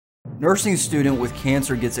Nursing student with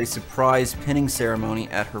cancer gets a surprise pinning ceremony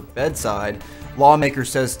at her bedside. Lawmaker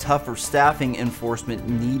says tougher staffing enforcement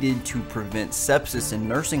needed to prevent sepsis in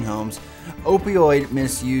nursing homes. Opioid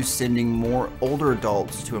misuse sending more older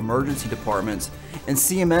adults to emergency departments. And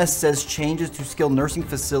CMS says changes to skilled nursing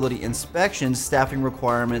facility inspections, staffing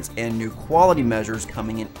requirements, and new quality measures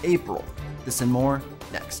coming in April. This and more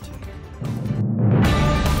next.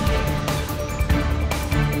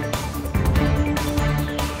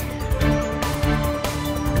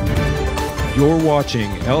 You're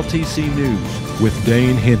watching LTC News with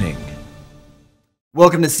Dane Henning.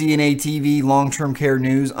 Welcome to CNA TV Long-Term Care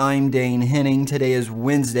News. I'm Dane Henning. Today is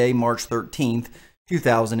Wednesday, March 13th,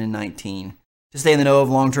 2019. To stay in the know of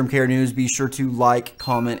long-term care news, be sure to like,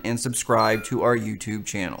 comment, and subscribe to our YouTube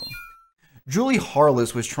channel. Julie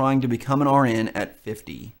Harless was trying to become an RN at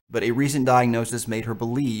 50, but a recent diagnosis made her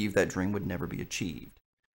believe that dream would never be achieved.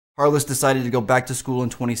 Harless decided to go back to school in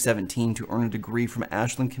 2017 to earn a degree from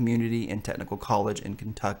Ashland Community and Technical College in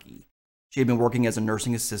Kentucky. She had been working as a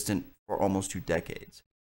nursing assistant for almost 2 decades.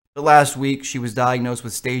 But last week, she was diagnosed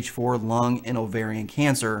with stage 4 lung and ovarian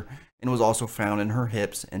cancer and was also found in her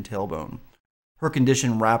hips and tailbone. Her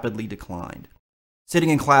condition rapidly declined. Sitting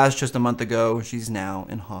in class just a month ago, she's now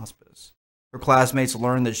in hospice. Her classmates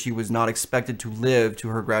learned that she was not expected to live to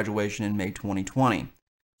her graduation in May 2020.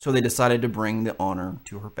 So they decided to bring the honor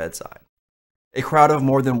to her bedside. A crowd of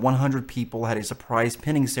more than 100 people had a surprise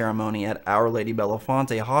pinning ceremony at Our Lady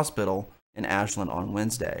Belafonte Hospital in Ashland on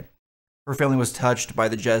Wednesday. Her family was touched by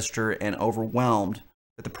the gesture and overwhelmed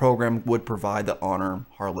that the program would provide the honor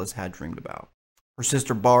Harless had dreamed about. Her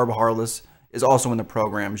sister Barb Harless is also in the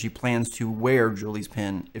program. She plans to wear Julie's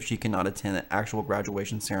pin if she cannot attend the actual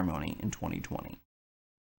graduation ceremony in 2020.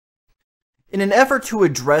 In an effort to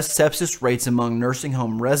address sepsis rates among nursing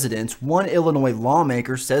home residents, one Illinois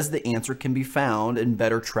lawmaker says the answer can be found in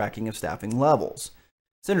better tracking of staffing levels.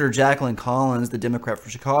 Senator Jacqueline Collins, the Democrat for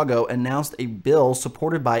Chicago, announced a bill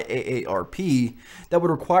supported by AARP that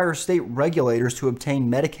would require state regulators to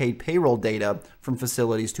obtain Medicaid payroll data from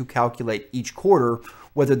facilities to calculate each quarter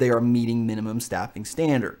whether they are meeting minimum staffing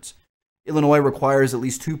standards. Illinois requires at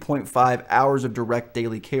least 2.5 hours of direct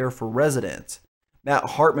daily care for residents. Matt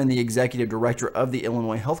Hartman, the executive director of the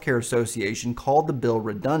Illinois Healthcare Association, called the bill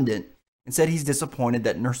redundant and said he's disappointed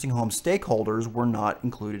that nursing home stakeholders were not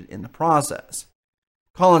included in the process.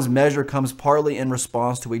 Collins' measure comes partly in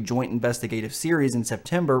response to a joint investigative series in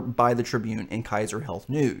September by the Tribune and Kaiser Health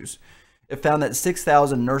News. It found that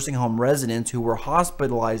 6,000 nursing home residents who were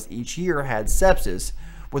hospitalized each year had sepsis,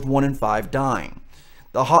 with 1 in 5 dying.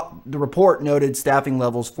 The report noted staffing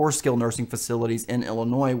levels for skilled nursing facilities in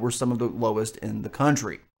Illinois were some of the lowest in the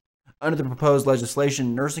country. Under the proposed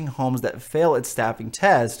legislation, nursing homes that fail its staffing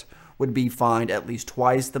test would be fined at least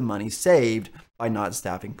twice the money saved by not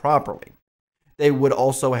staffing properly. They would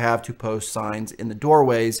also have to post signs in the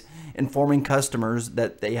doorways informing customers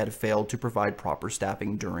that they had failed to provide proper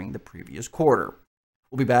staffing during the previous quarter.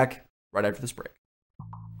 We'll be back right after this break.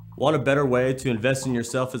 Want a better way to invest in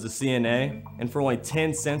yourself as a CNA? And for only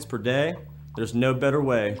 10 cents per day, there's no better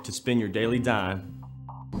way to spend your daily dime.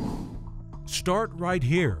 Start right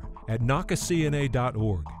here at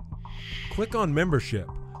NAHCA.org. Click on membership,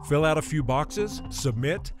 fill out a few boxes,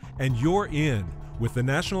 submit, and you're in. With the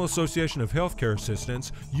National Association of Healthcare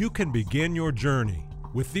Assistants, you can begin your journey.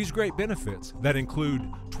 With these great benefits that include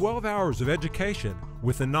 12 hours of education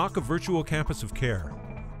with the NAHCA Virtual Campus of Care.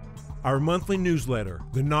 Our monthly newsletter,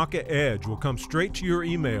 the NAHCA Edge, will come straight to your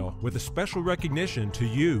email with a special recognition to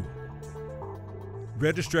you.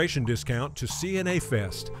 Registration discount to CNA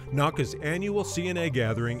Fest, NAHCA's annual CNA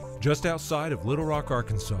gathering just outside of Little Rock,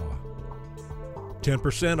 Arkansas.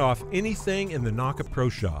 10% off anything in the NAHCA Pro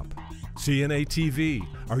Shop. CNA TV,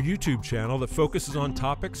 our YouTube channel that focuses on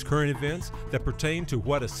topics, current events that pertain to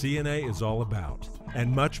what a CNA is all about,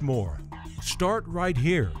 and much more. Start right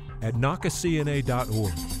here at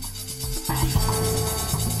NAHCA.org.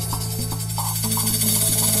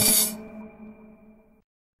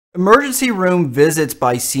 Emergency room visits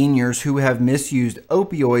by seniors who have misused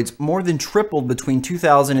opioids more than tripled between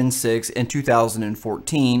 2006 and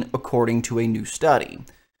 2014, according to a new study.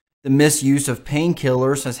 The misuse of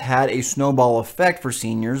painkillers has had a snowball effect for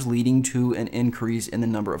seniors, leading to an increase in the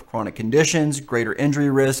number of chronic conditions, greater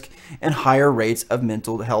injury risk, and higher rates of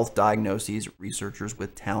mental health diagnoses, researchers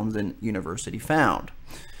with Townsend University found.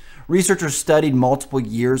 Researchers studied multiple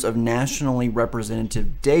years of nationally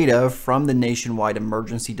representative data from the nationwide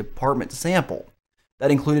emergency department sample.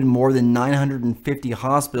 That included more than 950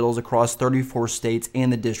 hospitals across 34 states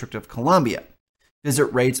and the District of Columbia. Visit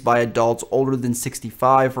rates by adults older than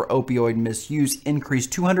 65 for opioid misuse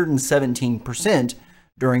increased 217%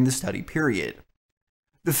 during the study period.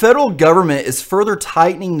 The federal government is further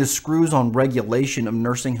tightening the screws on regulation of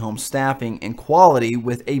nursing home staffing and quality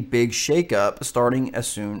with a big shakeup starting as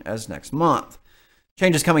soon as next month.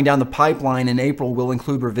 Changes coming down the pipeline in April will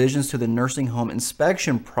include revisions to the nursing home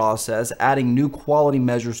inspection process, adding new quality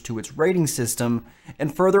measures to its rating system,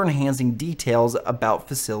 and further enhancing details about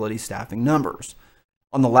facility staffing numbers.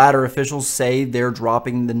 On the latter, officials say they're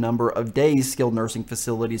dropping the number of days skilled nursing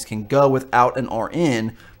facilities can go without an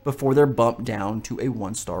RN before they're bumped down to a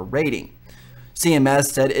 1-star rating. CMS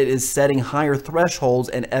said it is setting higher thresholds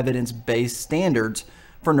and evidence-based standards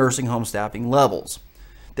for nursing home staffing levels.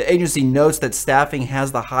 The agency notes that staffing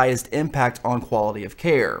has the highest impact on quality of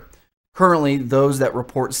care. Currently, those that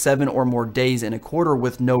report 7 or more days in a quarter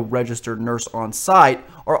with no registered nurse on site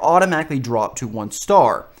are automatically dropped to 1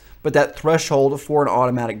 star, but that threshold for an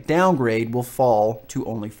automatic downgrade will fall to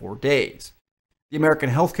only 4 days. The American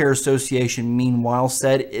Healthcare Association, meanwhile,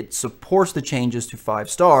 said it supports the changes to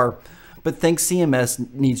 5-star, but thinks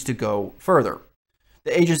CMS needs to go further.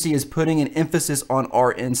 The agency is putting an emphasis on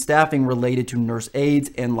RN staffing related to nurse aides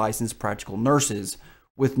and licensed practical nurses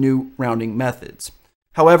with new rounding methods.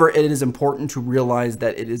 However, it is important to realize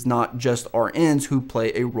that it is not just RNs who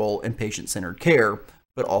play a role in patient-centered care,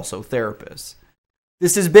 but also therapists.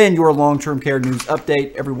 This has been your long-term care news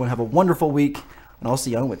update. Everyone have a wonderful week, and I'll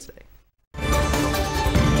see you on Wednesday.